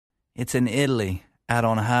It's in Italy, out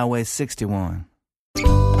on Highway 61.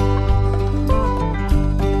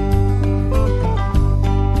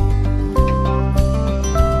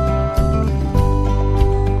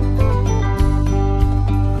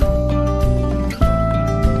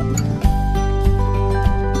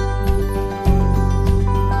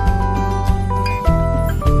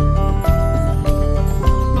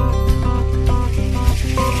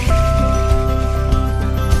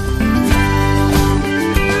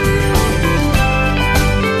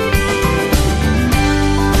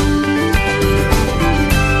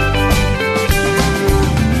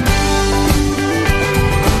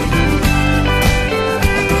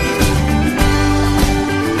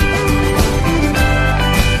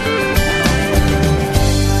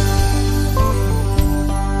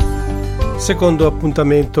 Secondo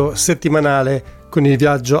appuntamento settimanale con il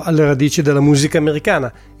viaggio alle radici della musica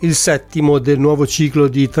americana, il settimo del nuovo ciclo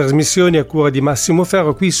di trasmissioni a cura di Massimo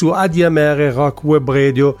Ferro qui su ADMR Rock Web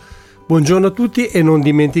Radio. Buongiorno a tutti e non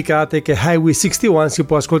dimenticate che Highway 61 si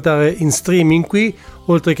può ascoltare in streaming qui,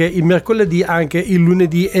 oltre che il mercoledì, anche il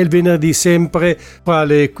lunedì e il venerdì, sempre fra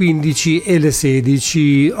le 15 e le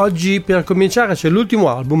 16. Oggi per cominciare c'è l'ultimo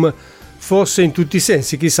album, forse in tutti i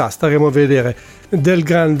sensi, chissà, staremo a vedere, del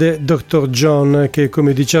grande Dr. John, che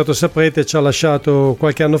come di certo saprete ci ha lasciato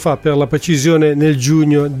qualche anno fa, per la precisione nel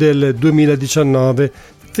giugno del 2019.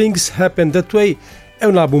 Things Happen That Way è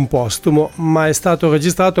un album postumo, ma è stato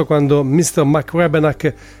registrato quando Mr.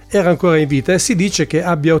 McRabenack era ancora in vita e si dice che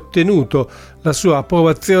abbia ottenuto la sua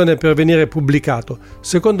approvazione per venire pubblicato.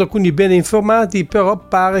 Secondo alcuni bene informati, però,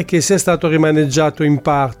 pare che sia stato rimaneggiato in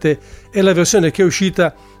parte e la versione che è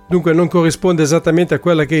uscita dunque non corrisponde esattamente a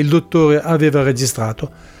quella che il dottore aveva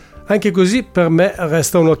registrato. Anche così per me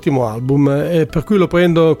resta un ottimo album, e per cui lo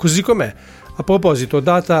prendo così com'è. A proposito,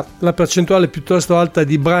 data la percentuale piuttosto alta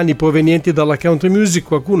di brani provenienti dalla country music,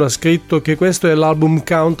 qualcuno ha scritto che questo è l'album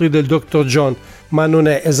country del Dr. John, ma non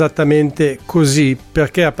è esattamente così,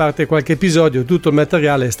 perché a parte qualche episodio tutto il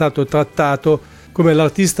materiale è stato trattato come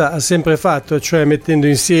l'artista ha sempre fatto, cioè mettendo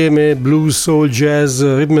insieme blues, soul, jazz,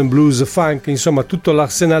 rhythm and blues, funk, insomma tutto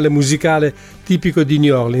l'arsenale musicale tipico di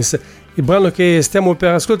New Orleans. Il brano che stiamo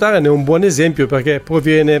per ascoltare ne è un buon esempio perché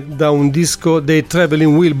proviene da un disco dei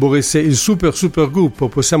Traveling Wilburys, il super gruppo,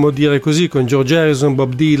 possiamo dire così, con George Harrison,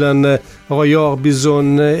 Bob Dylan, Roy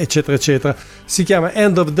Orbison, eccetera eccetera. Si chiama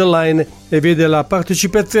End of the Line e vede la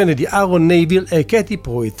partecipazione di Aaron Neville e Katie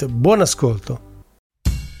Pruitt. Buon ascolto.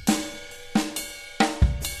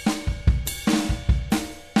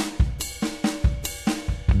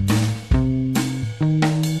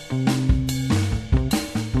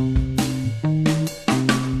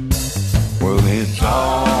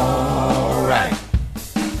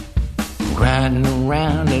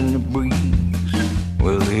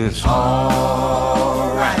 It's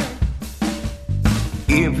alright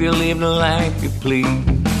if you live the life you please.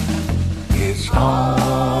 It's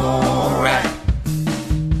alright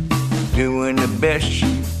doing the best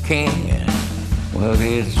you can. Well,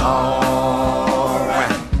 it's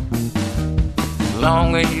alright as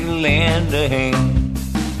long as you lend a hand.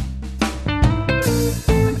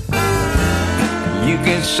 You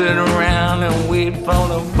can sit around and wait for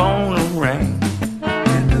the phone to ring,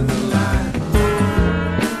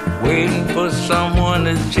 waiting for someone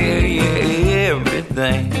to tell you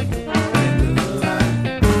everything.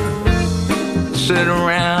 Sit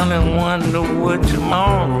around and wonder what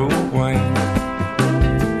tomorrow brings.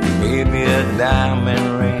 Maybe a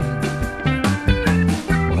diamond ring.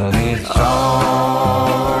 Well, it's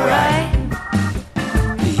alright,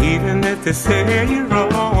 even if they say you're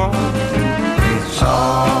wrong. It's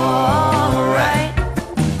alright,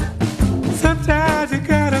 sometimes you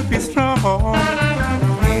gotta be strong.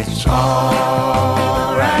 It's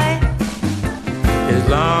alright as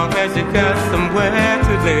long as you got somewhere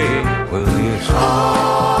to lay. Well, it's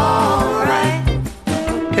alright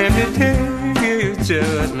every day is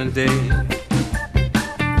Judgment Day.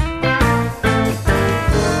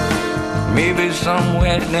 Maybe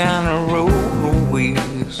somewhere down the road a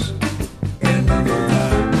ways,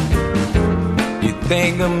 you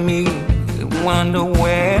think of me, wonder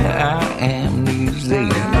where I am these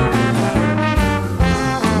days.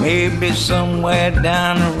 Maybe somewhere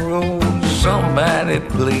down the road, somebody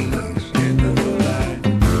plays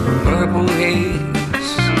Purple Haze.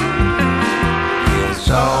 It's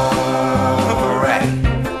alright,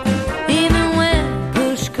 even when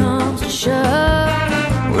push comes to shove.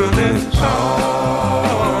 Well, it's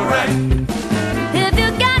alright If you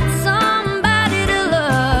got somebody to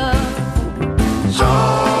love, it's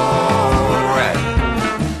alright.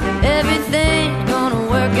 everything's gonna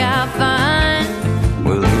work out fine.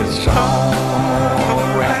 Well, it's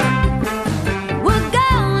alright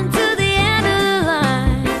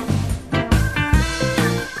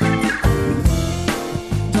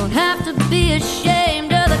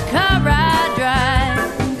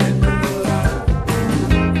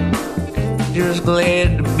just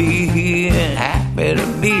glad to be here and happy to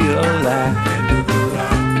be alive.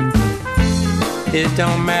 It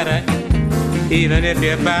don't matter, even if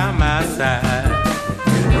you're by my side.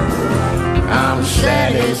 I'm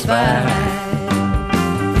satisfied.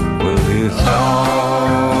 Well, it's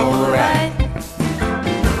alright.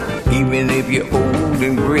 Even if you're old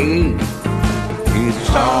and gray, it's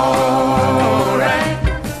alright.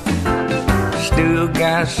 Still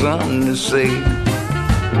got something to say.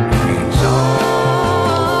 It's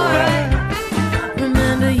alright.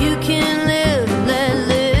 Remember, you can live, let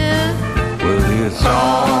live. Well, it's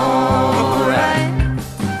alright.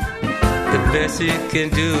 The best you can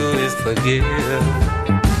do is forgive.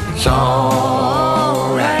 It's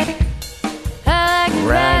alright. I like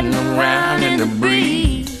Riding around in the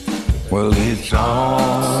breeze. Well, it's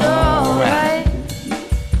alright.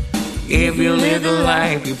 If you live the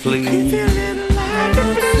life you please.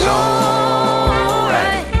 It's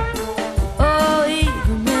alright. Oh,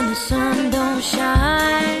 even when the sun don't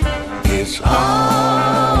shine, It's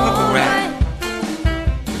alright.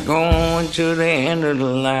 Going to the end of the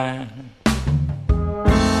line.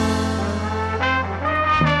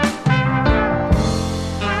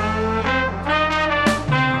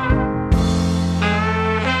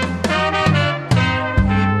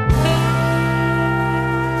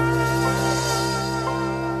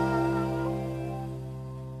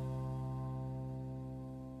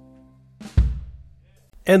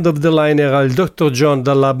 End of the Line era il Dr. John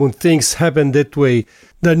dall'album Things Happen That Way.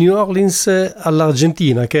 Da New Orleans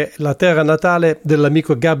all'Argentina, che è la terra natale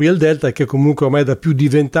dell'amico Gabriel Delta, che comunque ormai da più di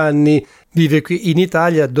 20 anni vive qui in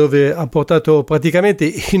Italia, dove ha portato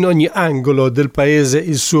praticamente in ogni angolo del paese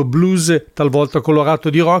il suo blues, talvolta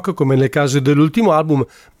colorato di rock, come nel caso dell'ultimo album,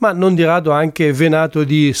 ma non di rado anche venato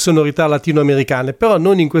di sonorità latinoamericane, però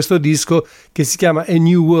non in questo disco che si chiama A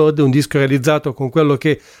New World, un disco realizzato con quello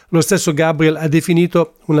che lo stesso Gabriel ha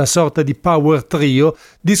definito una sorta di power trio,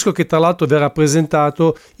 disco che tra l'altro verrà presentato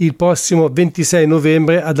il prossimo 26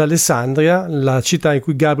 novembre ad Alessandria, la città in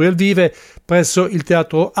cui Gabriel vive, presso il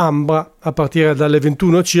teatro Ambra a partire dalle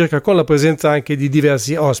 21 circa, con la presenza anche di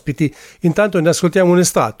diversi ospiti. Intanto ne ascoltiamo un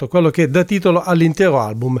estratto, quello che dà titolo all'intero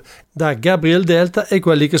album, da Gabriel Delta e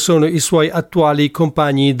quelli che sono i suoi attuali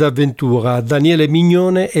compagni d'avventura, Daniele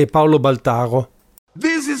Mignone e Paolo Baltaro.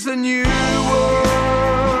 This is a new world.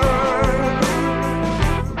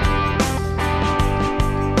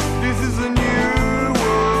 This is a new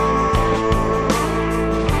world.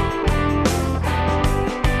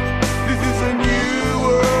 This is a new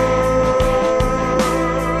world.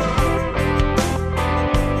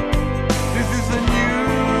 This is a new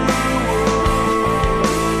world.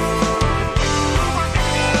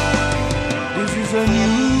 This is a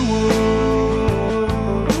new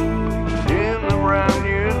world. In the brand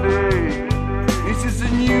new day.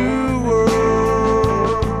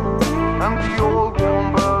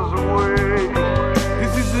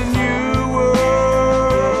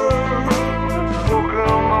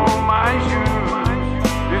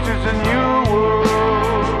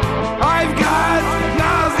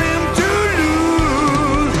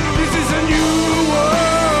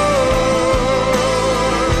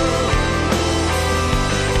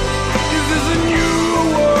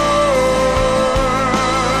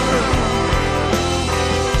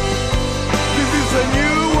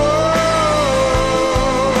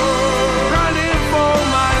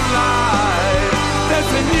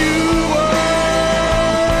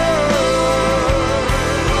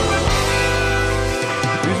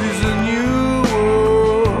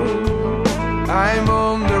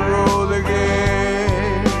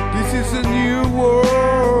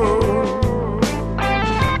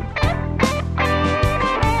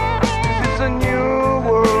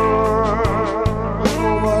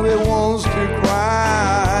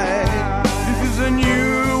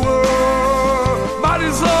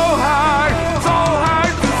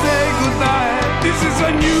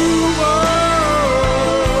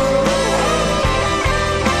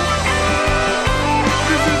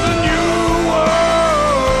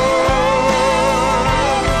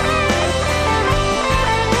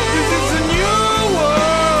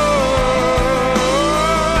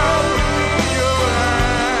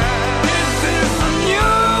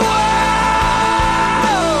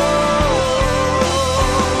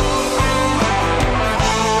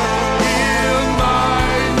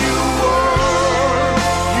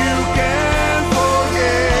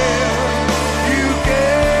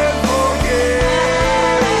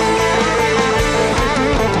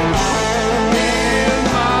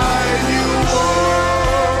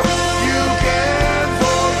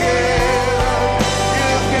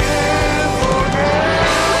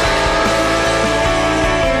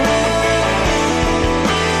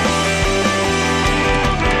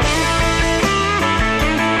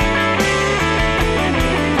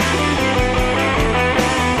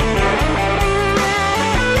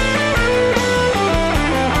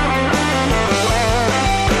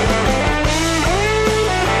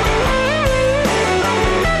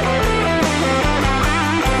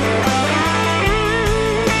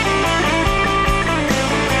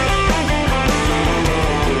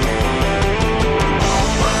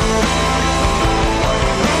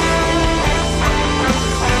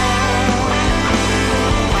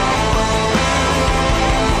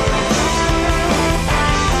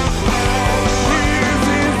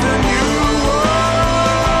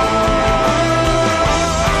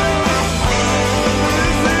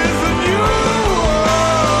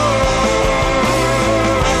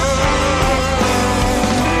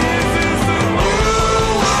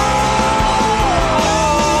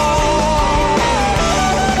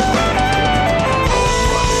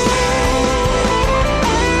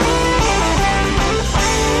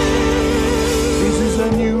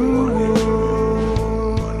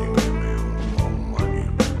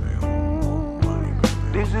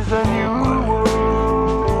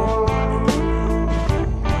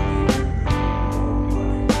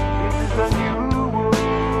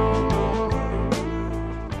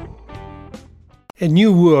 A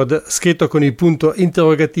New World, scritto con il punto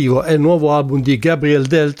interrogativo, è il nuovo album di Gabriel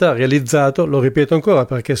Delta, realizzato, lo ripeto ancora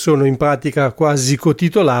perché sono in pratica quasi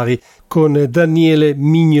cotitolari, con Daniele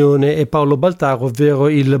Mignone e Paolo Baltaro, ovvero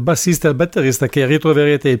il bassista e il batterista, che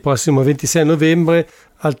ritroverete il prossimo 26 novembre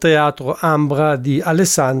al Teatro Ambra di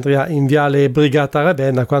Alessandria in Viale Brigata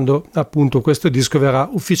Ravenna, quando appunto questo disco verrà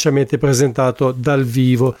ufficialmente presentato dal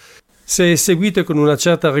vivo. Se seguite con una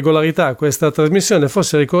certa regolarità questa trasmissione,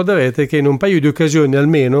 forse ricorderete che in un paio di occasioni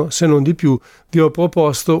almeno, se non di più, vi ho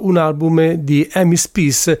proposto un album di Amy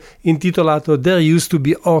Spice intitolato There Used to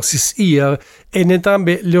Be Horses Here, e in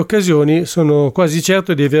entrambe le occasioni sono quasi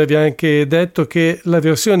certo di avervi anche detto che la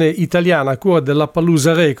versione italiana a cura della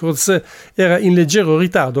Palooza Records era in leggero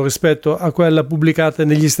ritardo rispetto a quella pubblicata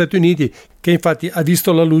negli Stati Uniti, che infatti ha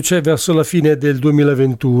visto la luce verso la fine del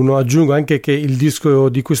 2021. Aggiungo anche che il disco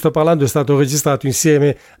di cui sto parlando è stato registrato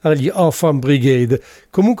insieme agli Orphan Brigade.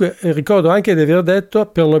 Comunque ricordo anche di aver detto,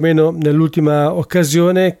 perlomeno nell'ultima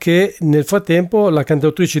occasione, che nel frattempo la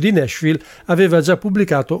cantautrice di Nashville aveva già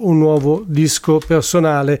pubblicato un nuovo disco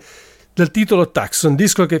personale dal titolo Tucson,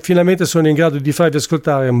 disco che finalmente sono in grado di farvi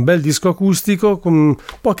ascoltare. Un bel disco acustico con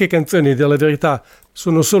poche canzoni, della verità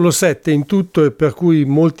sono solo 7 in tutto, e per cui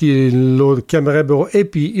molti lo chiamerebbero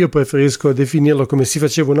EP. Io preferisco definirlo, come si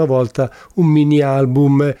faceva una volta, un mini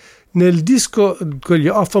album. Nel disco con gli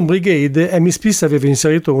Orphan Brigade Amy Spice aveva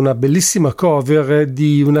inserito una bellissima cover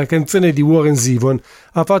di una canzone di Warren Zevon.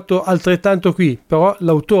 Ha fatto altrettanto qui, però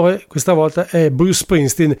l'autore questa volta è Bruce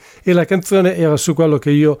Springsteen e la canzone era su quello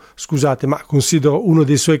che io, scusate, ma considero uno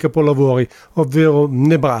dei suoi capolavori, ovvero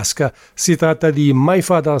Nebraska. Si tratta di My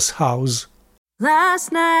Father's House.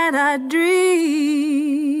 Last night I dreamed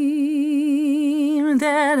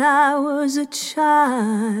that I was a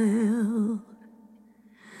child,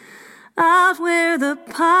 out where the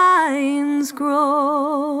pines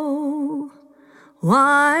grow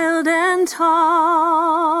wild and tall.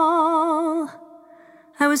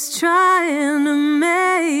 I was trying to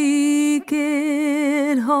make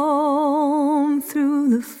it home through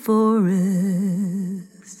the forest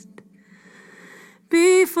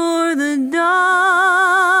before the darkness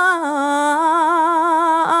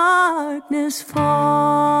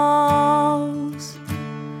falls.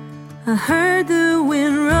 I heard the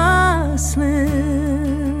wind rustling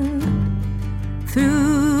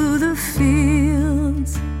through the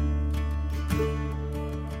fields,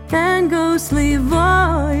 and ghostly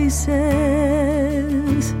voices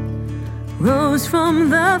rose from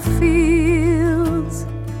the fields.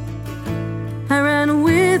 I ran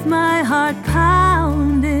with my heart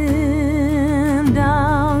pounding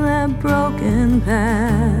down that broken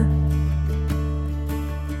path,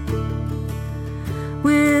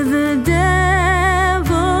 with the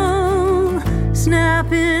devil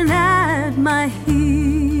snapping at my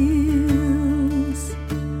heels.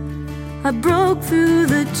 I broke through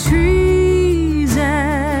the trees,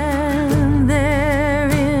 and there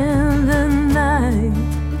in the night,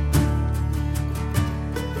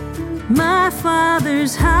 my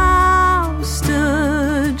father's house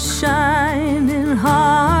stood shining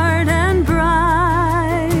hard and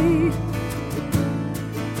bright.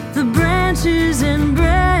 The branches and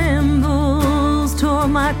brambles tore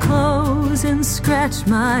my clothes and scratched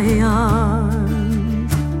my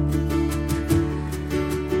arms,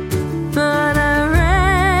 but I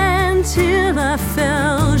ran till I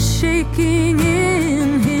fell shaking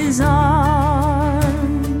in his arms.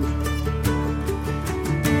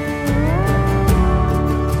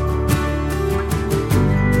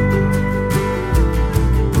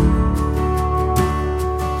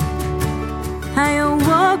 I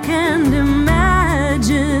awoke and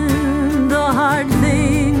imagined the hard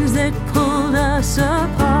things that pulled us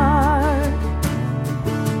apart.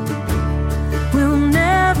 We'll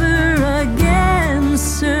never again,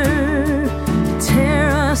 sir, tear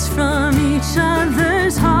us from each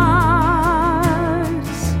other's hearts.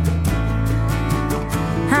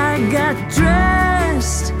 I got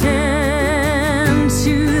dressed and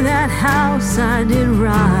to that house I did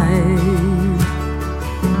ride.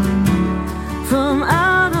 From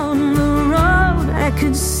out on the road I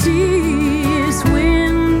could see his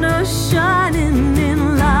window shining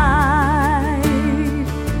in light.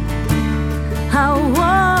 I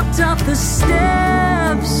walked up the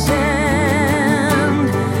steps and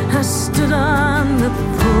I stood on the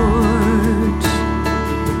porch.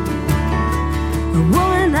 A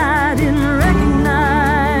woman I didn't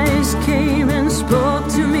recognize came and spoke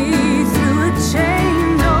to me through a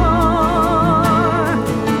chain door.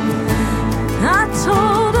 I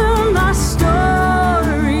told her my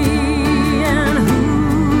story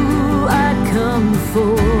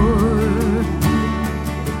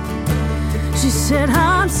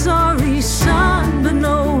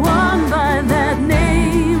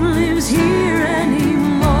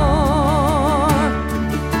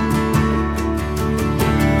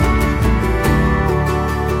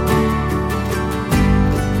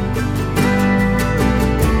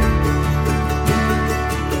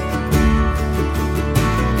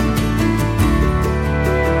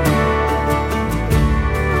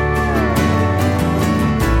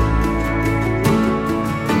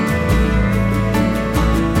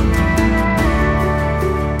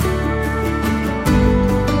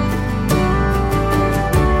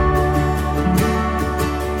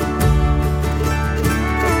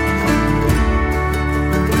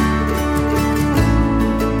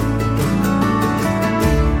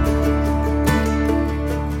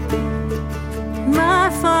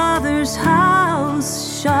father's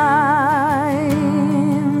house shines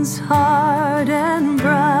hard and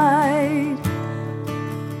bright.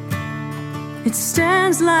 It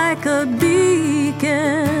stands like a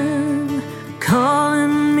beacon,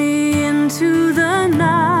 calling me into the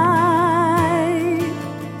night,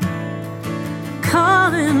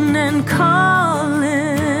 calling and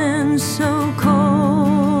calling, so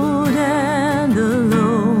cold and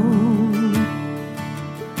alone,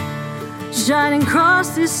 shining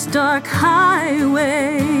across this dark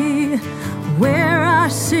highway where our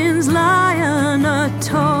sins lie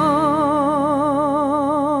unatoned.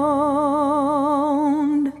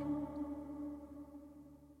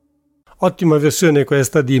 Ottima versione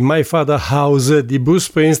questa di My Father House di Bruce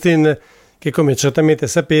Springsteen, che come certamente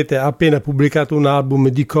sapete ha appena pubblicato un album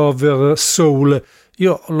di cover soul.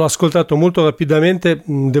 Io l'ho ascoltato molto rapidamente,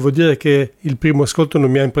 devo dire che il primo ascolto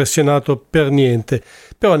non mi ha impressionato per niente,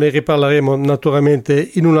 però ne riparleremo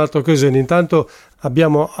naturalmente in un'altra occasione. Intanto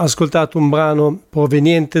abbiamo ascoltato un brano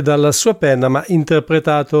proveniente dalla sua penna ma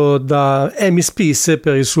interpretato da Amy Speace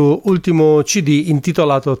per il suo ultimo CD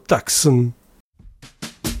intitolato Tucson.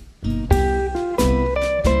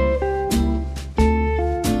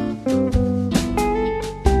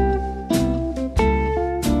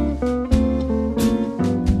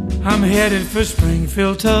 I'm headed for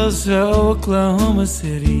Springfield, Tulsa, Oklahoma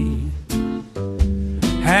City,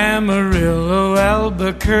 Amarillo,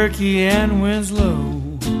 Albuquerque, and Winslow,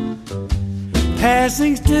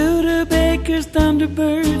 passing Studebakers,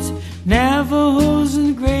 Thunderbirds, Navajos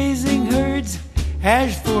and grazing herds,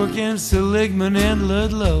 Ash Fork and Seligman and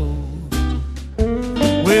Ludlow.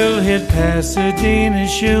 We'll hit Pasadena,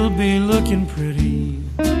 she'll be looking pretty.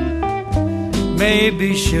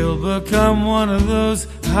 Maybe she'll become one of those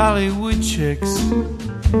Hollywood chicks.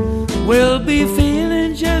 We'll be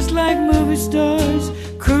feeling just like movie stars,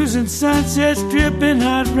 cruising Sunset Strip in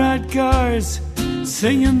hot rod cars,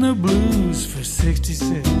 singing the blues for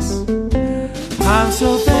 66. I'm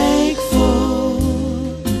so thankful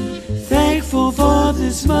for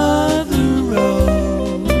this mother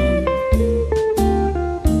road,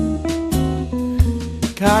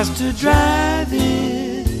 'cause to drive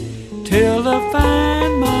it till I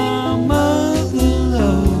find my mother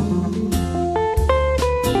low.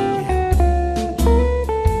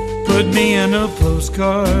 Put me in a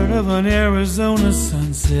postcard of an Arizona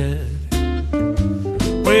sunset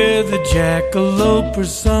with a jackalope or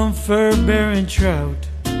some fur-bearing trout.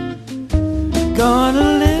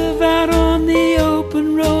 Gonna live out on the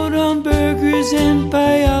open road on burgers and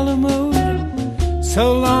paella mode.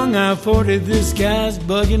 So long I-40, this guy's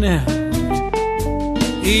bugging out.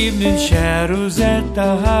 Evening shadows at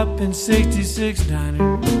the Hoppin' 66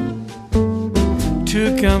 diner.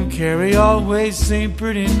 Tucumcari always seemed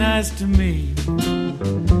pretty nice to me.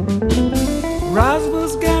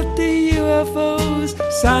 Roswell's got the UFOs,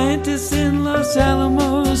 scientists in Los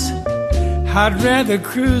Alamos. I'd rather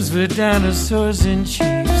cruise with dinosaurs and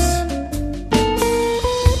chiefs.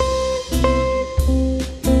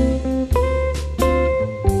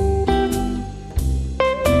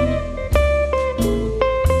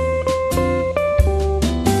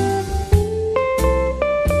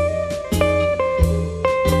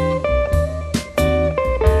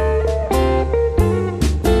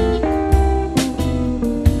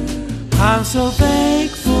 I'm so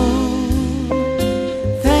thankful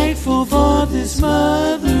for this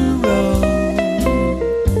mother road,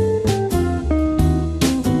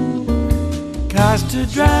 'cause to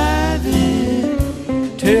drive it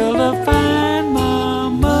till I find my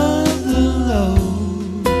mother low.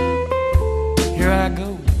 Here I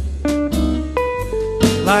go,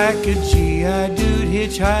 like a GI dude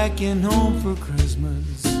hitchhiking home for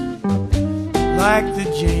Christmas, like the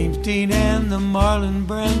James Dean and the Marlon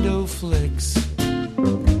Brando flicks.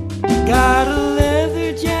 Got a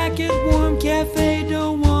leather jacket, warm cafe,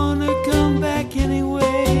 don't wanna come back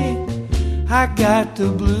anyway. I got the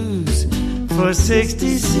blues for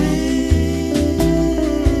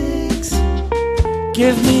 66.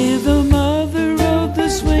 Give me the mother road, the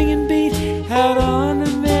swinging beat out on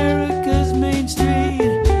America's Main Street.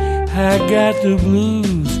 I got the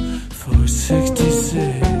blues for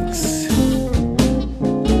 66.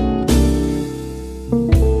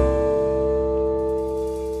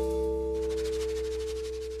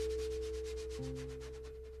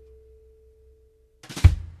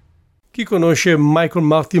 Chi conosce Michael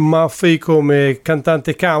Martin Murphey come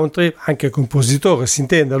cantante country, anche compositore si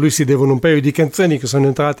intenda, lui si devono un paio di canzoni che sono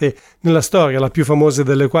entrate nella storia, la più famosa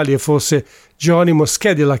delle quali è forse Geronimo's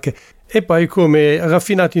Cadillac, e poi come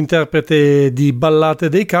raffinato interprete di ballate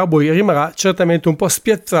dei cowboy rimarrà certamente un po'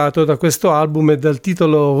 spiazzato da questo album dal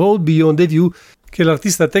titolo Road Beyond the View, che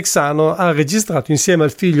l'artista texano ha registrato insieme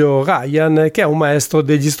al figlio Ryan, che è un maestro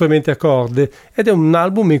degli strumenti a corde, ed è un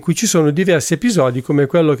album in cui ci sono diversi episodi come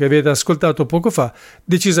quello che avete ascoltato poco fa,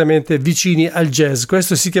 decisamente vicini al jazz.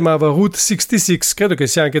 Questo si chiamava Route 66, credo che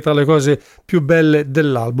sia anche tra le cose più belle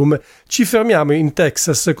dell'album. Ci fermiamo in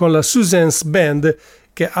Texas con la Susan's Band,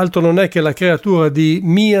 che altro non è che la creatura di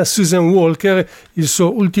Mia Susan Walker. Il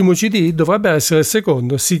suo ultimo CD dovrebbe essere il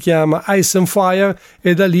secondo, si chiama Ice and Fire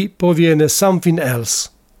e da lì proviene Something Else.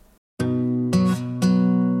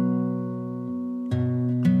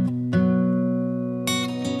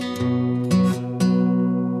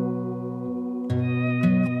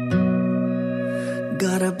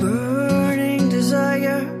 Got a burning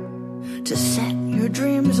desire to set your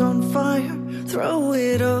dreams on fire, throw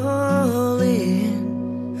it all in.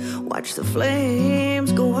 Watch the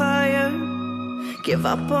flames go higher. Give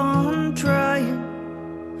up on trying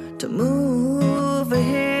to move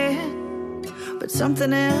ahead, but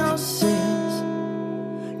something else says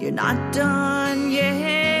you're not done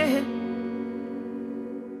yet.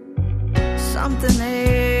 Something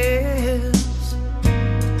else.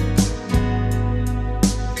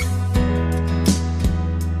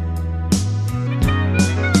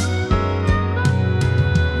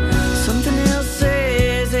 Something else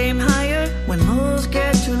says aim higher when lows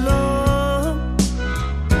get too low.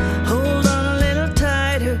 Hold on a little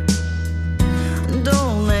tighter,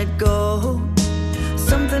 don't let go.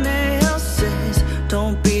 Something else says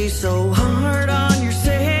don't be so hard on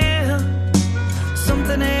yourself.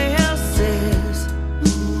 Something else says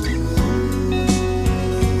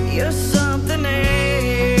you're something else.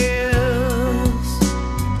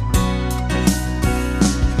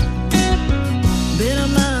 Been a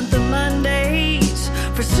month of Mondays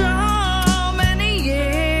for so many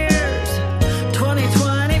years.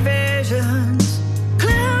 2020 visions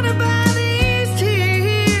clouded by these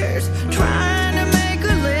tears. Trying to make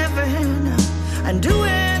a living and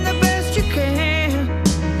doing the best you can.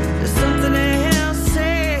 Something else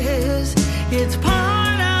says it's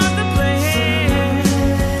part of the plan.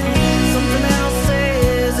 Something else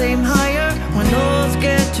says aim higher when those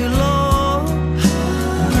get too low.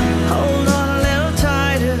 Hold on a little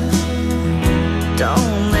tighter,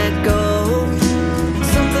 don't let go.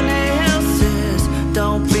 Something else says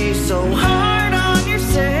don't be so hard on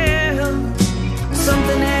yourself.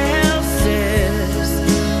 Something else says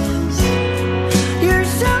you're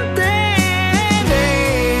something else.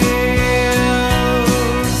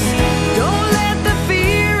 Don't let the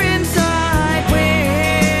fear inside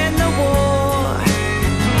win the war.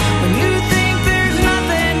 When you think there's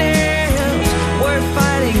nothing else worth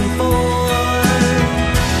fighting for.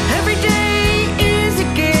 Every day is a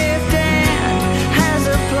gift and has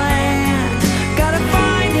a plan. Gotta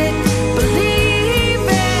find it, believe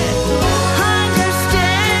it,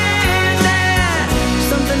 understand that.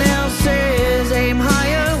 Something else says aim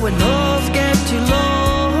higher when lows get too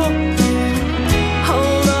low.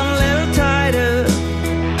 Hold on a little tighter,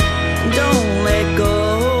 don't let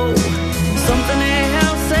go. Something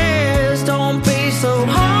else says don't be so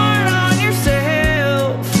hard on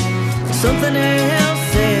yourself. Something else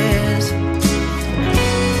says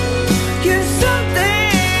you're something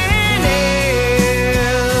else.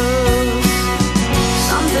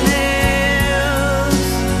 Something else.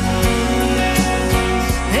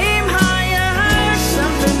 Aim higher.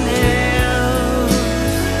 Something else.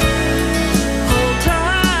 Hold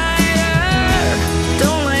tighter.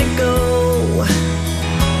 Don't let go.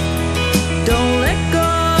 Don't let go.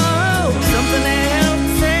 Something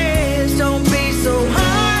else says don't be so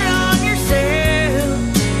hard on yourself.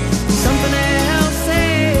 Something else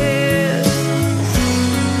says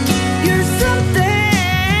you're something else.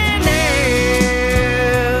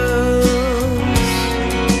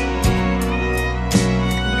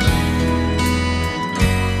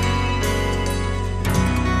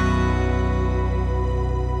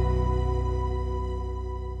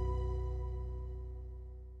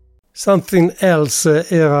 Something Else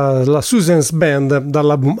era la Susan's Band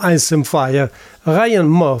dall'album Ice and Fire. Ryan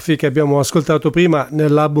Murphy, che abbiamo ascoltato prima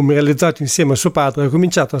nell'album realizzato insieme a suo padre, ha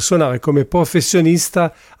cominciato a suonare come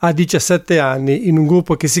professionista a 17 anni in un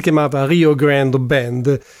gruppo che si chiamava Rio Grande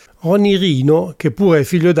Band. Ronnie Rino, che pure è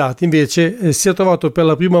figlio d'arte, invece si è trovato per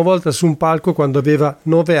la prima volta su un palco quando aveva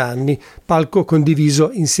 9 anni, palco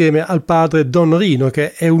condiviso insieme al padre Don Rino,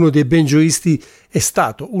 che è uno dei banjoisti, è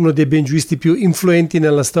stato uno dei banjoisti più influenti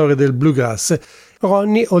nella storia del bluegrass.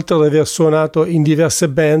 Ronnie, oltre ad aver suonato in diverse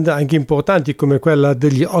band anche importanti come quella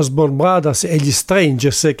degli Osborne Brothers e gli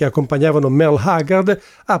Strangers che accompagnavano Merle Haggard,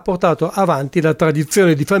 ha portato avanti la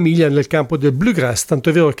tradizione di famiglia nel campo del bluegrass, tanto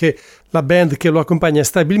è vero che la band che lo accompagna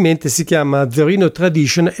stabilmente si chiama The Reno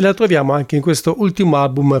Tradition e la troviamo anche in questo ultimo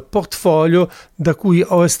album Portfolio, da cui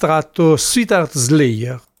ho estratto Sweetheart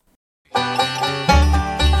Slayer.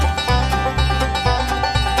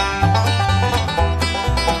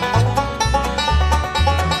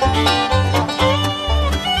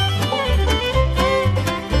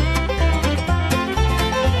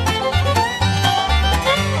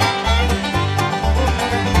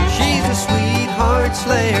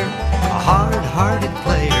 Slayer, a hard-hearted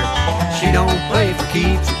player. She don't play for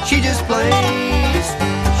keeps, she just plays.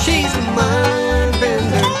 She's a mind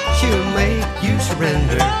bender, she'll make you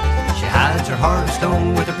surrender. She hides her heart of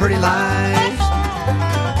stone with her pretty lies.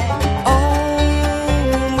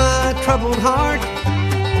 Oh, my troubled heart,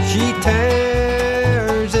 she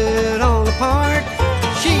tears it all apart.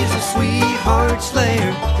 She's a sweetheart slayer,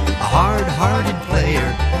 a hard-hearted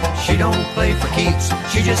player. She don't play for keeps,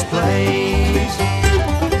 she just plays.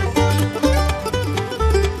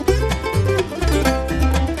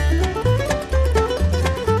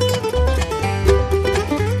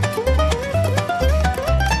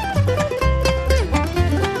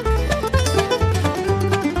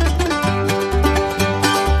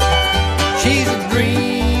 She's a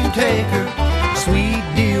dream taker, a sweet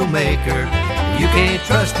deal maker. You can't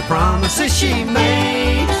trust the promises she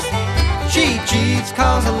makes. She cheats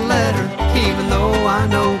cause I let her, even though I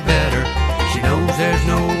know better. She knows there's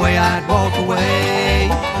no way I'd walk away.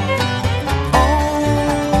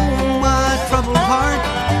 Oh, my troubled heart,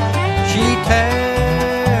 she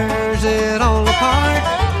tears it all apart.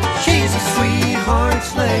 She's a sweetheart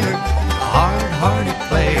slayer, a hard-hearted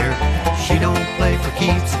player. She don't play for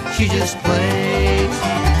keeps, she just plays.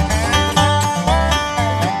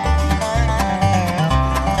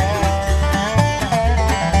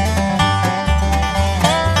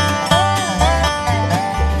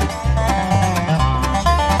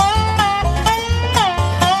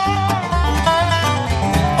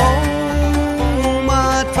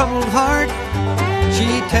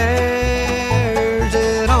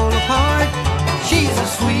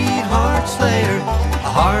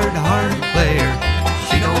 Hard-hearted player.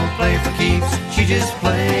 She don't play for keeps, she just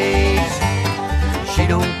plays. She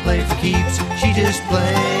don't play for keeps, she just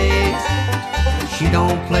plays. She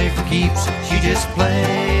don't play for keeps, she just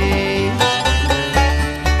plays.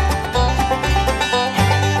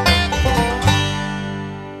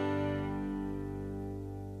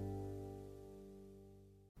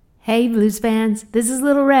 Hey blues fans, this is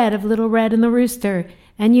Little Red of Little Red and the Rooster,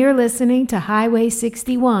 and you're listening to Highway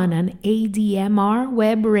 61 on ADMR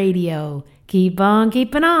Web Radio. Keep on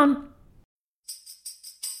keeping on.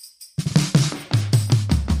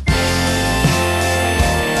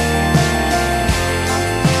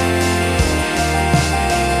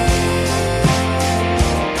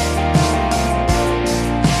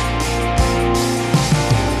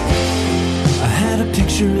 I had a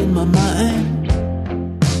picture in my mind,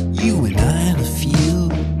 you and I in a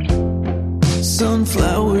field.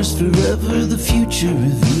 Sunflowers forever, the future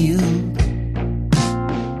revealed.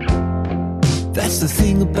 That's the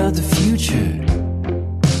thing about the future,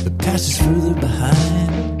 the past is further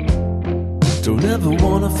behind. Don't ever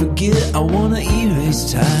wanna forget, I wanna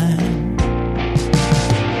erase time.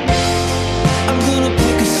 I'm gonna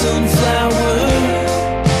pick a sunflower,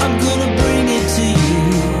 I'm gonna bring it to you.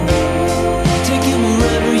 Take it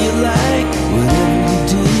wherever you like, whatever you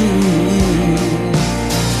do.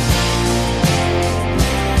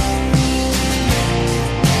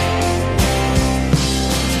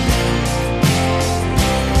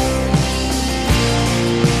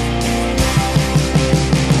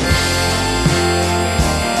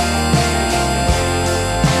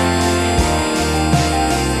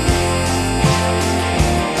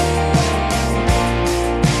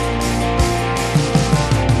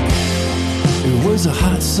 It was a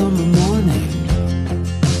hot summer morning,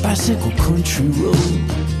 bicycle country road.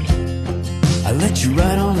 I let you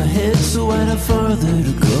ride on ahead so I'd have farther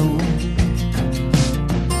to go.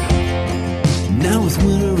 Now with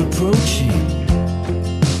winter approaching,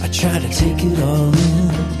 I try to take it all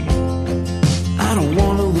in. I don't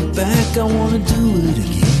wanna look back, I wanna do it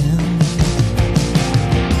again.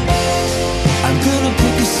 I'm gonna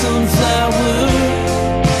pick a sunflower,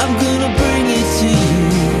 I'm gonna bring it to you.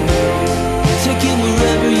 Take it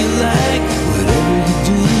wherever you like, whatever you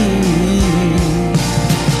do.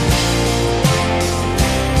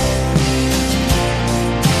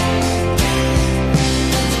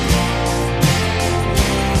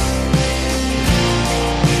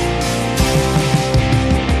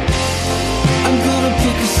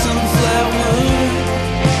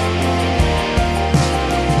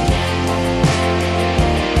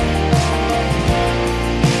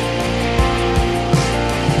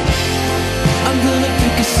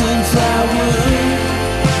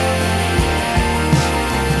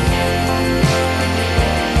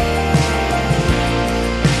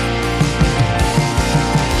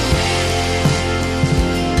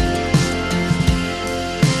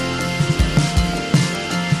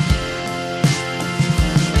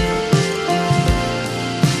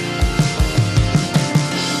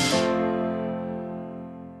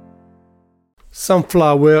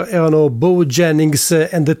 Sunflower erano Bo Jennings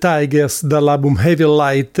and the Tigers dall'album Heavy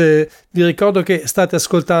Light. Vi ricordo che state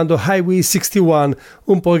ascoltando Highway 61,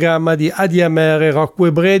 un programma di ADMR Rock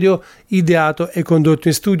Web Radio ideato e condotto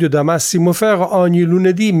in studio da Massimo Ferro ogni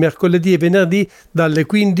lunedì, mercoledì e venerdì dalle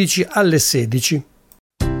 15 alle 16.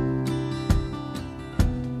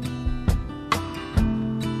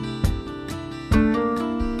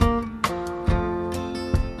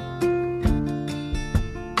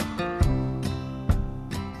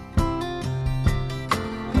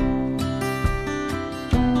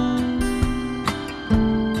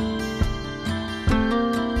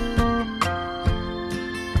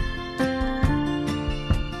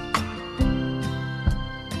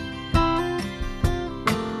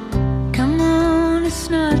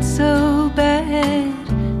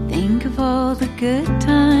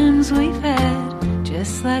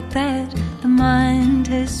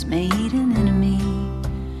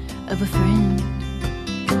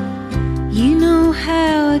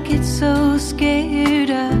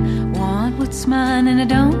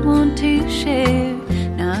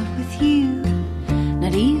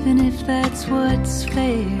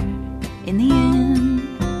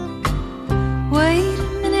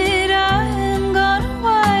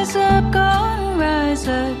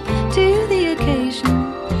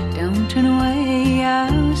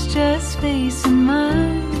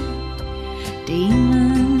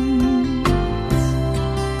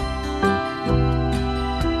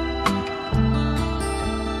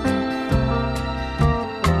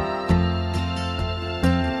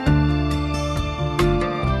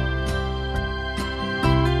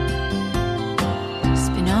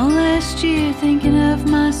 Thinking of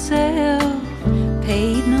myself,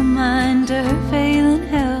 paid no mind to her failing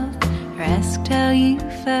health, or asked how you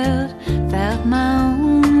felt my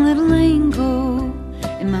own little angle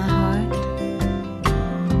in my heart.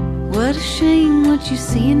 What a shame what you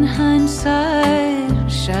see in hindsight.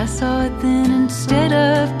 Wish I saw it then instead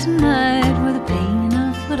of tonight, where the pain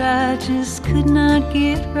of what I just could not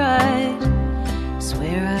get right.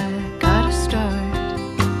 Swear I gotta start.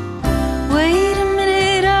 Wait a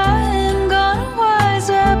minute, I'm gonna wise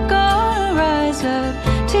up, gonna rise up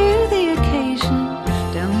to the occasion.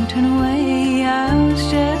 Don't turn away, I was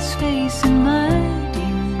just facing my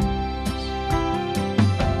demons.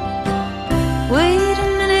 Wait a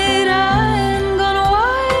minute, I'm gonna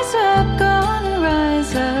wise up, gonna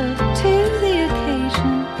rise up to the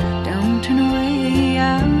occasion. Don't turn away,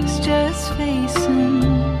 I was just facing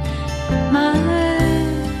my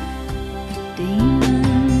demons.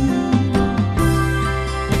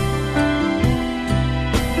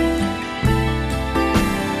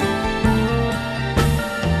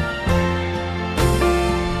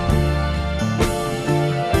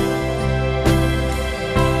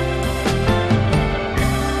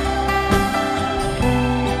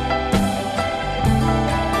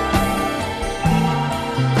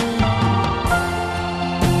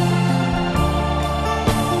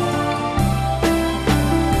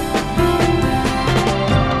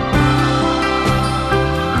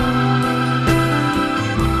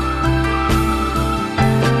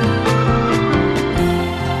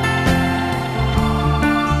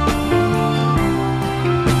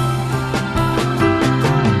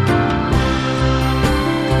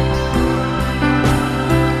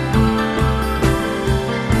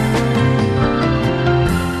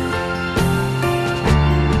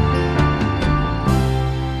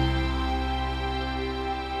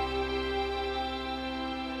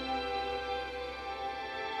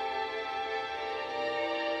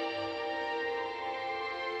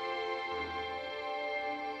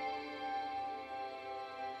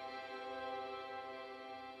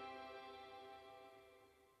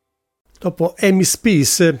 Dopo Amy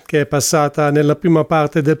Spears, che è passata nella prima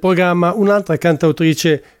parte del programma, un'altra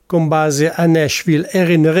cantautrice con base a Nashville,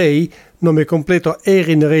 Erin Ray, nome completo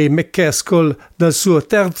Erin Ray McCaskill, dal suo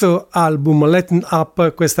terzo album Letting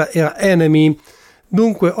Up, questa era Enemy.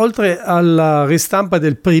 Dunque, oltre alla ristampa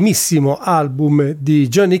del primissimo album di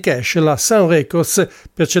Johnny Cash, la Sun Records,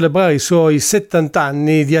 per celebrare i suoi 70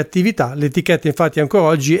 anni di attività, l'etichetta infatti ancora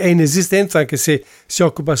oggi è in esistenza anche se si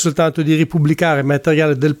occupa soltanto di ripubblicare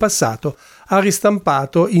materiale del passato, ha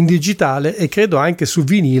ristampato in digitale e credo anche su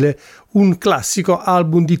vinile un classico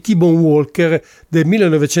album di T-Bone Walker del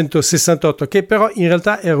 1968, che però in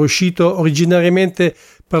realtà era uscito originariamente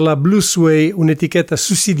per la Bluesway, un'etichetta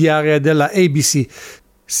sussidiaria della ABC.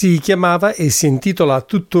 Si chiamava e si intitola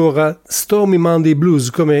tuttora Stormy Monday Blues,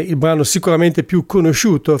 come il brano sicuramente più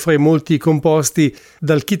conosciuto fra i molti composti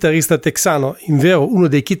dal chitarrista texano, invero uno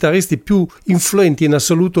dei chitarristi più influenti in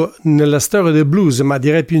assoluto nella storia del blues, ma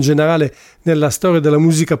direi più in generale nella storia della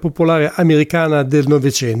musica popolare americana del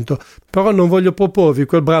Novecento. Però non voglio proporvi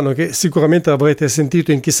quel brano che sicuramente avrete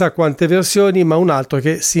sentito in chissà quante versioni, ma un altro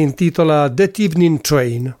che si intitola That Evening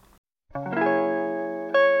Train.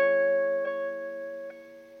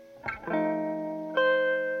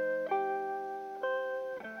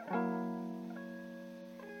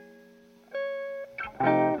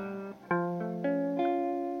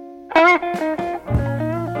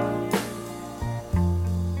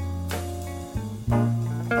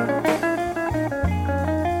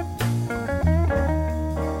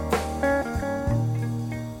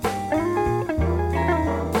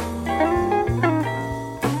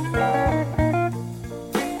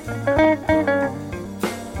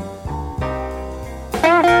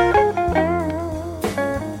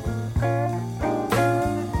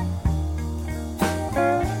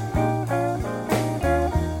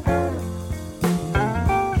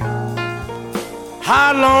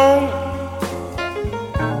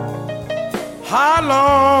 How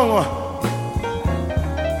long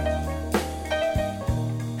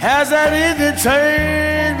has that easy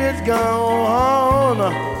train been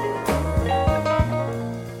gone?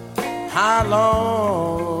 How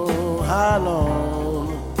long,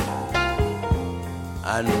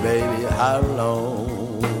 and baby, how long?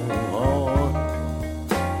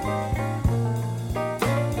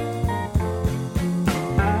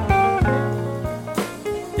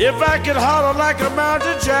 If I could holler like a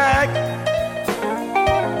mountain jack,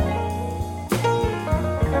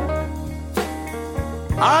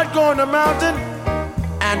 I'd go on the mountain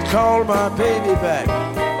and call my baby back.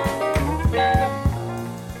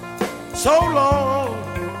 So long,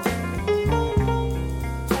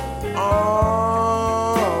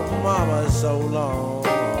 oh mama, so long.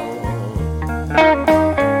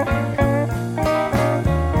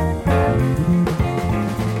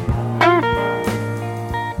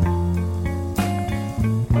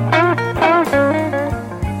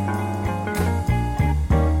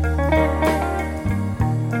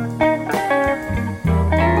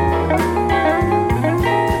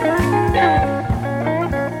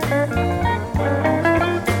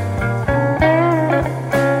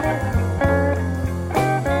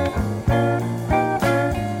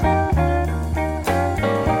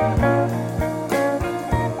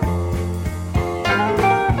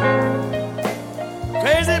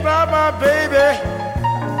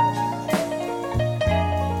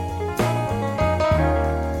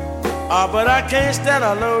 But I can't stand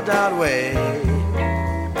a low down way.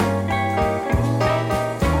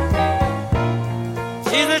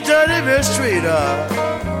 She's a dirty mistreater,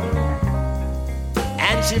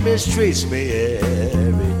 and she mistreats me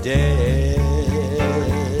every day.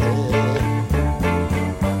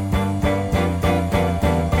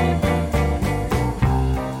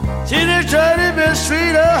 She's a dirty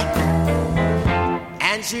mistreater,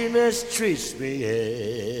 and she mistreats me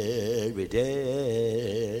every day.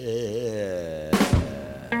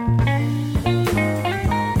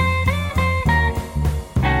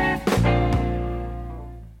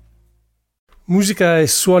 Musica e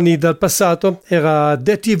suoni dal passato era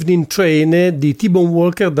That Evening Train di T-Bone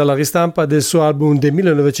Walker dalla ristampa del suo album del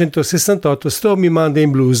 1968 Stormy Monday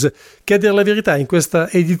Blues, che a dire la verità in questa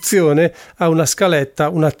edizione ha una scaletta,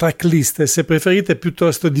 una tracklist se preferite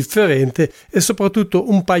piuttosto differente e soprattutto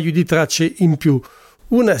un paio di tracce in più.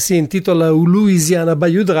 Una si intitola Louisiana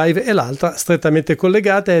Bayou Drive e l'altra, strettamente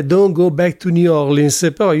collegata, è Don't Go Back to New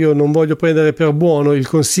Orleans, però io non voglio prendere per buono il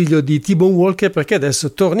consiglio di T-Bone Walker perché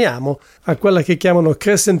adesso torniamo a quella che chiamano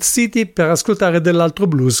Crescent City per ascoltare dell'altro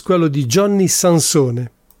blues, quello di Johnny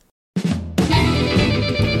Sansone.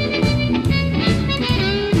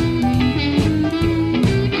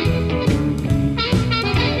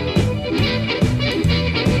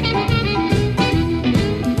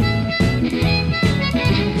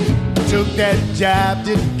 That job,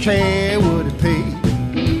 didn't care what it paid.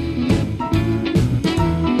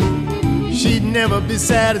 She'd never be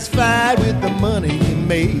satisfied with the money you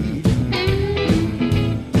made.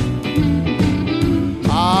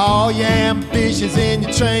 All your ambitions and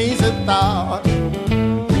your trains of thought,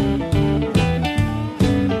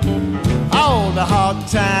 all the hard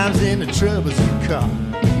times and the troubles you caught.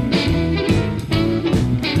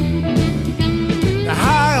 Now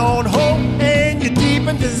high on hope and your deep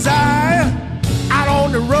in desire, out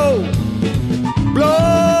on the road,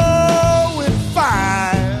 blowing fire.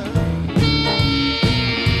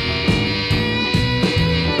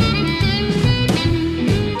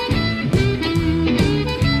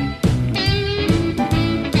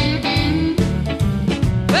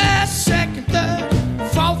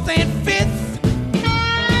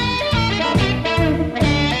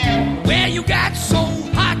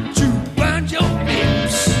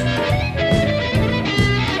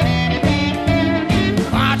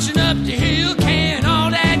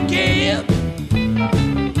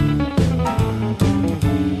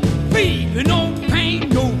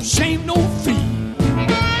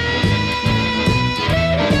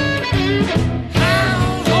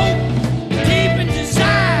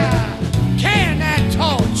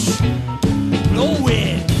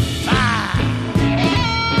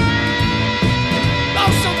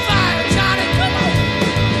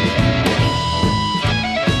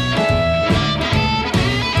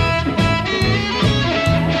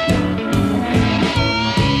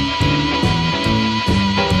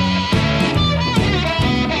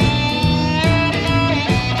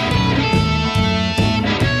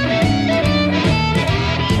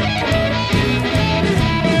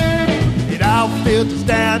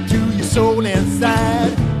 soul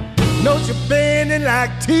inside. Notes you're bending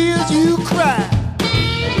like tears you cry.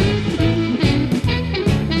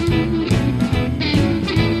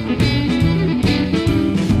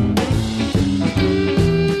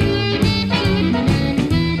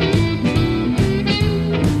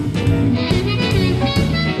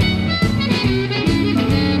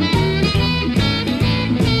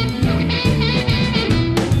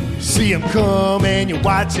 See him come and you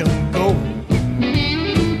watch him go.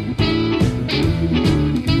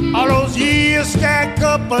 All those years stack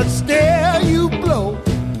up, but still you blow.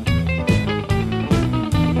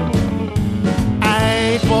 I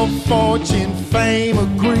ain't for fortune, fame, or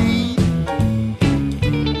greed.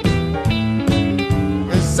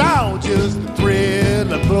 It's all just the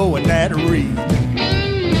thrill of blowing that reed.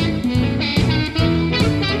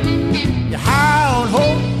 You're high on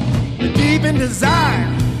hope, you're deep in desire.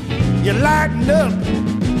 You lighten up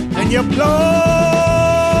and you blow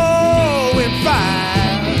in fire.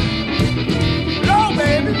 Blow,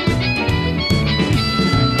 baby.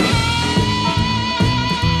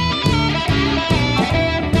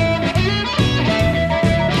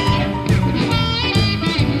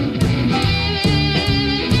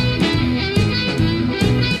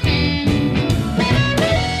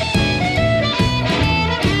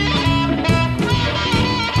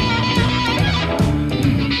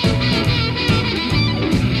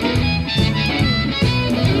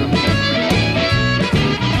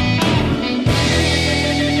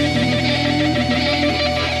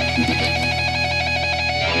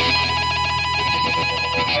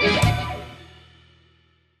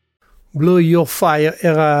 Blow Your Fire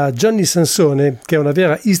era Johnny Sansone, che è una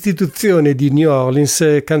vera istituzione di New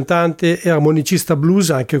Orleans, cantante e armonicista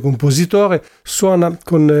blues, anche compositore, suona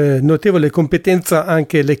con notevole competenza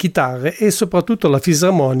anche le chitarre e soprattutto la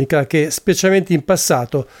fisarmonica, che specialmente in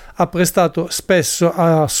passato ha prestato spesso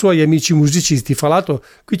a suoi amici musicisti. Fra l'altro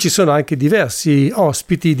qui ci sono anche diversi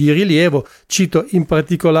ospiti di rilievo, cito in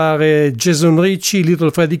particolare Jason Ricci,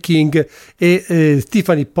 Little Freddie King e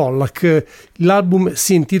Tiffany Pollack. L'album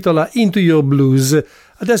si intitola Into Your Blues.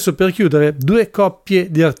 Adesso, per chiudere, due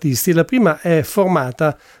coppie di artisti. La prima è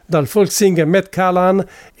formata dal folk singer Matt Callahan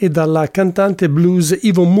e dalla cantante blues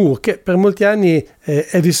Yvonne Moore, che per molti anni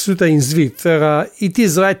è vissuta in Svizzera. It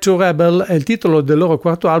Is Right to Rebel è il titolo del loro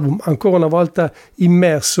quarto album, ancora una volta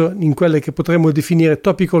immerso in quelle che potremmo definire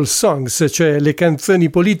topical songs, cioè le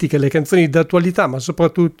canzoni politiche, le canzoni d'attualità, ma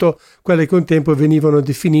soprattutto quelle che un tempo venivano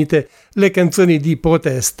definite le canzoni di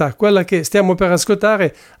protesta. Quella che stiamo per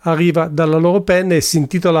ascoltare arriva dalla loro penna e si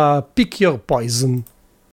intitola Pick Your Poison.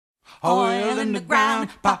 Oil in the ground,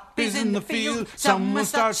 poppies in the field. Someone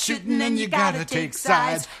starts shooting and you gotta take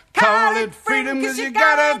sides. Call it freedom cause you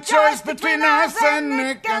got a choice between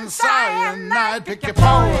arsenic and cyanide. Pick your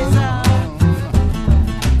poison.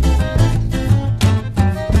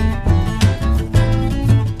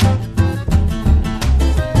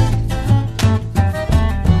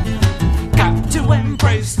 Got to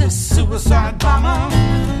embrace this suicide bomber.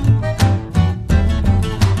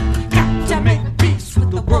 Got to make peace with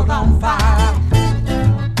the world on fire.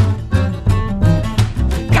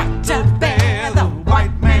 Got to bear the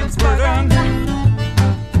white man's burden.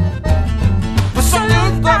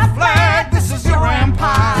 Salute the flag, this is your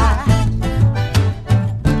empire.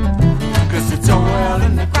 Cause it's oil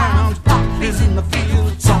in the ground, pop is in the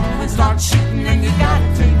field. Someone starts shooting and you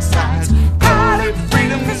gotta take sides. Call it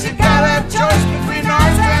freedom cause you got a choice between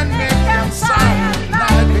arsenic and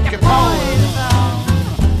cyanide. Pick your poison.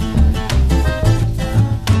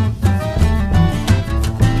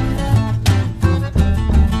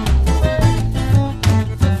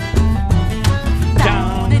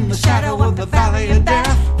 The valley of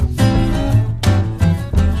death,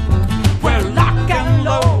 where lock and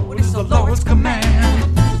load is the Lord's command.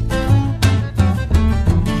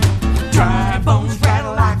 Dry bones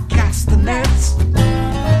rattle like castanets.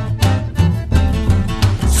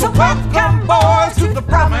 So welcome boys to the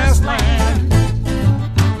promised land.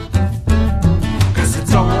 Cause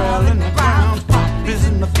it's oil in the ground, pop is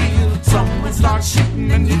in the field. Someone starts shooting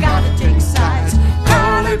and you gotta take sides.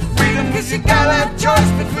 Call it freedom cause you got a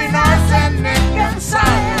choice between arsenic and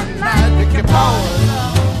cyanide. Pick your poison.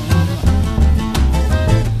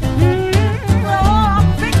 Oh,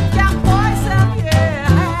 pick your poison, yeah.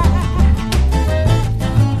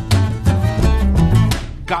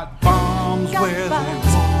 Got bombs where they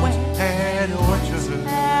had orchards.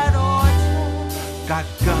 Got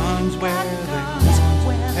guns where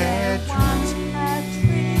they had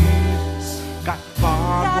trees. Got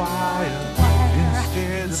barbed wire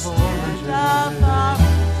instead of oranges.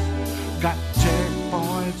 Got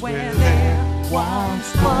checkpoints where there once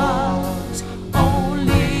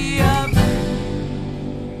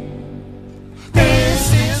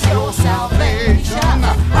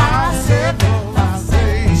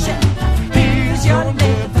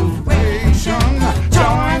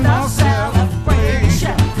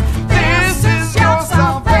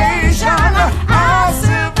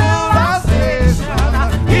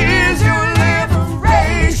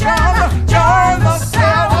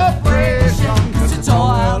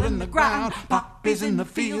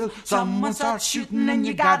Someone starts shooting and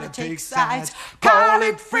you gotta take sides. Call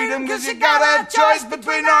it freedom cause you got a choice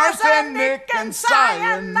between arsenic and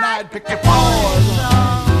cyanide. Pick your poison.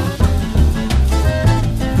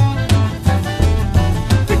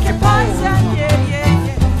 Pick your poison, yeah, yeah,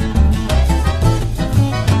 yeah.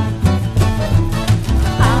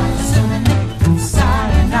 Arsenic and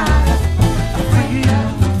cyanide.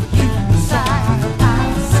 Freedom, you decide.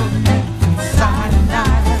 Arsenic and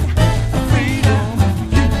cyanide. Freedom,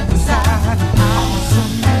 you decide.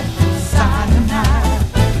 Arsenic and cyanide.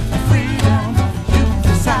 Freedom, you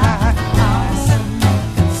decide. Arsenic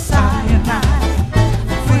and cyanide.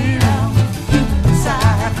 Freedom, you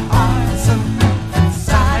decide. Arsenic and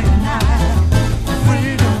cyanide.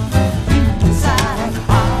 Freedom, you decide.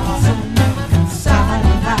 Arsenic and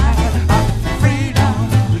cyanide. Freedom,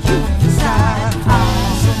 you decide.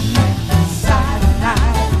 Arsenic and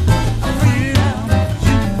cyanide. Freedom,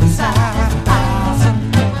 you decide.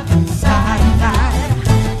 Arsenic and cyanide.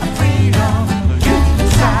 Freedom, you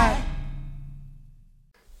decide.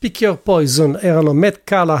 Pick Your Poison erano Matt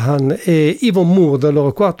Callahan e Yvonne Moore dal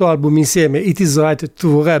loro quarto album insieme It Is Right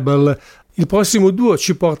to Rebel. Il prossimo duo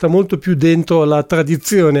ci porta molto più dentro la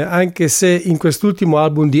tradizione, anche se in quest'ultimo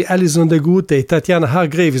album di Alison DeGroot e Tatiana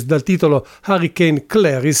Hargreaves dal titolo Hurricane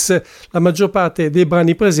Clarice la maggior parte dei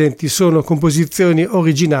brani presenti sono composizioni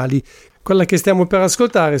originali. Quella che stiamo per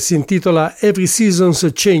ascoltare si intitola Every Season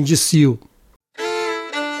Changes You.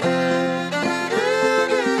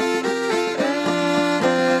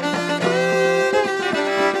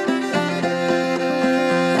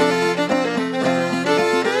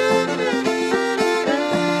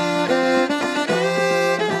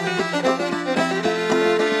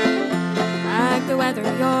 Like the weather,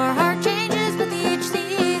 your heart changes with each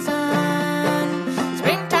season.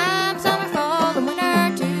 Springtime, summer, fall, and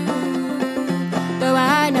winter too. Though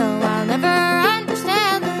I know I'll never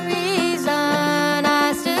understand the reason,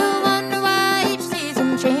 I still wonder why each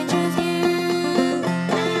season changes you.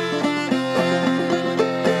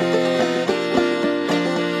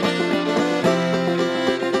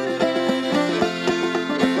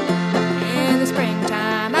 In the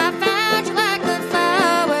springtime, I found you like the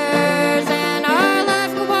flowers, and our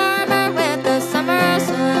life grew warmer with the summer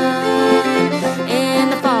sun. In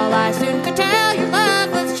the fall, I soon could tell your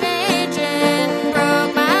love was changing.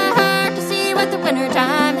 Broke my heart to see what the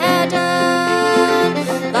wintertime had done.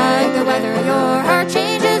 Like the weather, your heart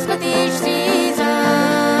changes with each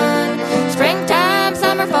season. Springtime,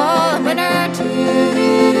 summer, fall, and winter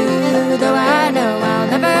too. Though I know I'll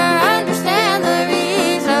never understand the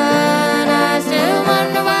reason, I still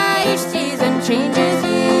wonder why each season changes you.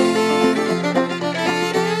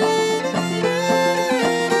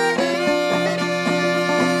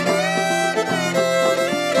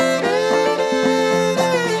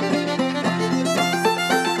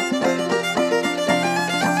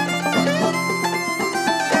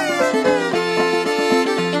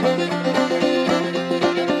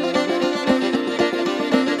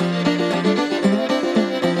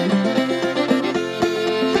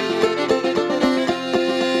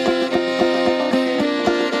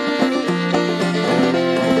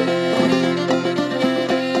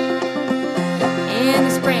 In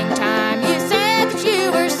the springtime, you said that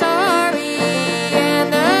you were sorry,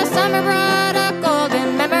 and the summer brought a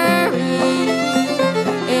golden memory.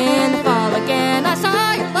 In the fall again, I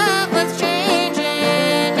saw your love was changing,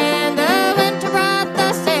 and the winter brought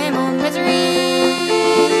the same old misery.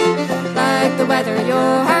 Like the weather,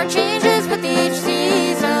 your heart changes with each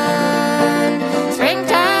season.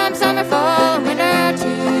 Springtime, summer, fall, and winter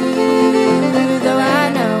too. Though I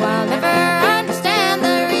know I'll never understand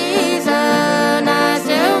the reason, I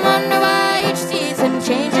still wonder why each season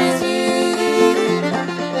changes you.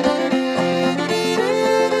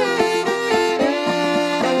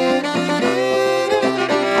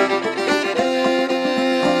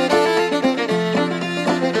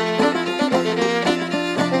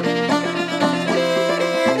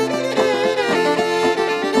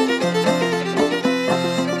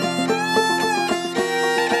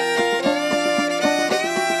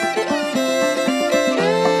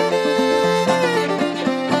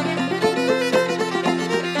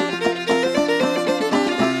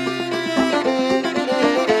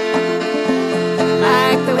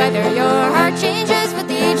 Like the weather, your heart changes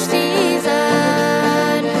with each season.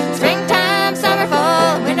 Springtime, summer,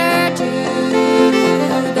 fall, and winter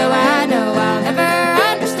too. Though I know I'll never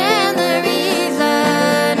understand the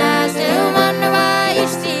reason, I still wonder why each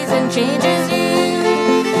season changes you.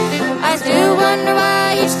 I still wonder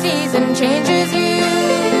why each season changes you.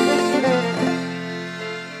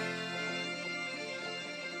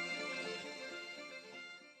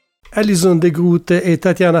 Alison De Groot e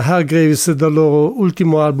Tatiana Hargreaves dal loro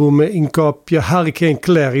ultimo album in coppia Hurricane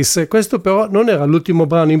Clarice. Questo però non era l'ultimo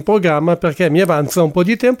brano in programma perché mi avanza un po'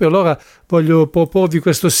 di tempo e allora voglio proporvi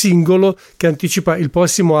questo singolo che anticipa il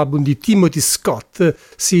prossimo album di Timothy Scott.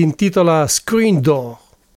 Si intitola Screen Door.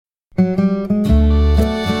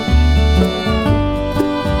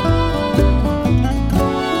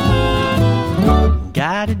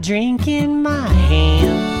 Got a drink in my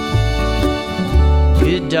hand,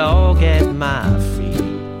 good dog at my feet.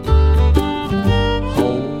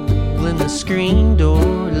 Hole in the screen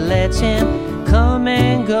door lets him come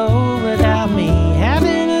and go without me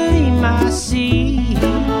having to leave my seat.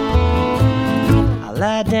 I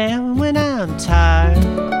lie down when I'm tired,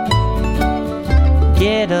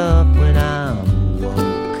 get up when I'm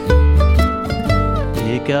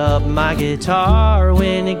pick up my guitar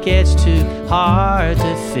when it gets too hard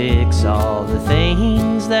to fix all the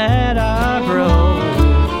things that I broke.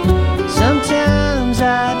 Sometimes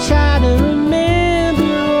I try to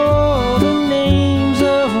remember all the names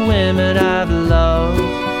of women I've loved,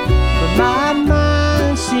 but my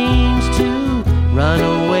mind seems to run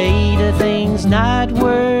away to things not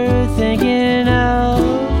worth thinking of.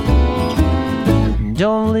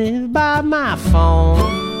 Don't live by my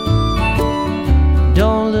phone,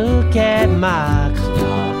 don't look at my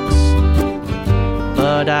clocks,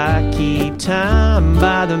 but I keep time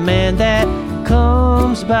by the man that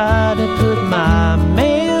comes by to put my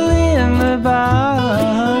mail in the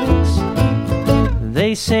box.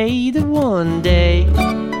 They say that one day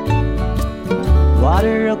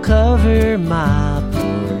water will cover my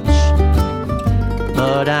porch,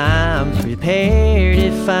 but I'm prepared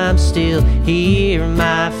if I'm still here.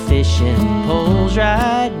 My fishing pole's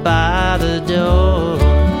right by the door.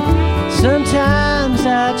 Sometimes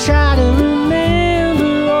I try to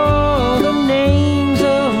remember all the names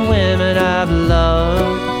of women I've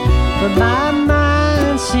loved, but my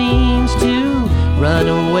mind seems to run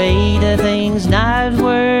away to things not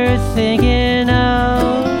worth thinking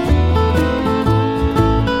of.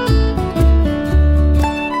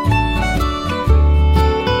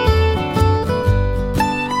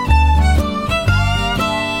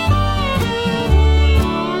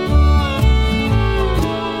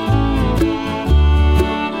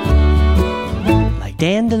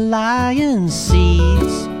 Dandelion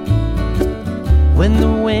seeds when the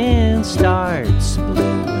wind starts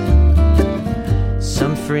blowing.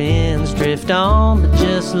 Some friends drift on, but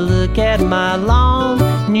just look at my lawn.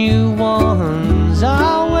 New ones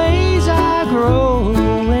always are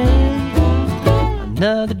growing.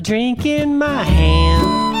 Another drink in my hand,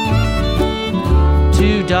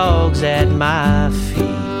 two dogs at my feet.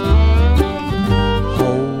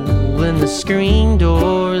 When the screen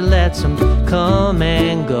door lets them come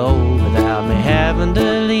and go without me having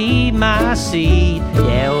to leave my seat.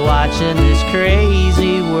 Yeah, watching this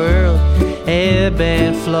crazy world ebb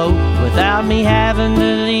and flow without me having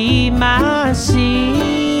to leave my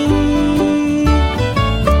seat.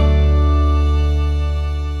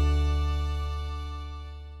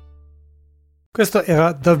 Questo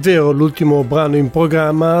era davvero l'ultimo brano in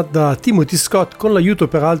programma da Timothy Scott, con l'aiuto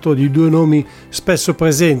peraltro di due nomi spesso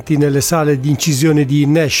presenti nelle sale di incisione di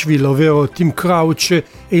Nashville, ovvero Tim Crouch e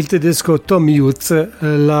il tedesco Tommy Hutz.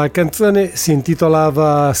 La canzone si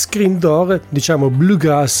intitolava Screen Door, diciamo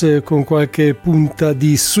bluegrass con qualche punta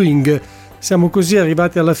di swing. Siamo così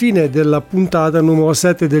arrivati alla fine della puntata numero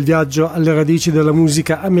 7 del viaggio alle radici della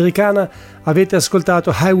musica americana. Avete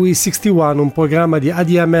ascoltato Highway 61, un programma di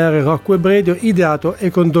ADMR Rock Web Radio ideato e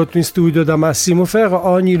condotto in studio da Massimo Ferro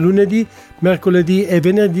ogni lunedì, mercoledì e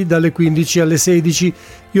venerdì dalle 15 alle 16.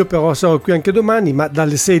 Io però sarò qui anche domani, ma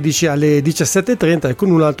dalle 16 alle 17.30 e con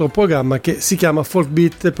un altro programma che si chiama Folk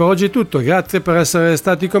Beat. Per oggi è tutto, grazie per essere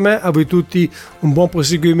stati con me, a voi tutti un buon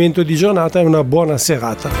proseguimento di giornata e una buona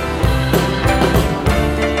serata.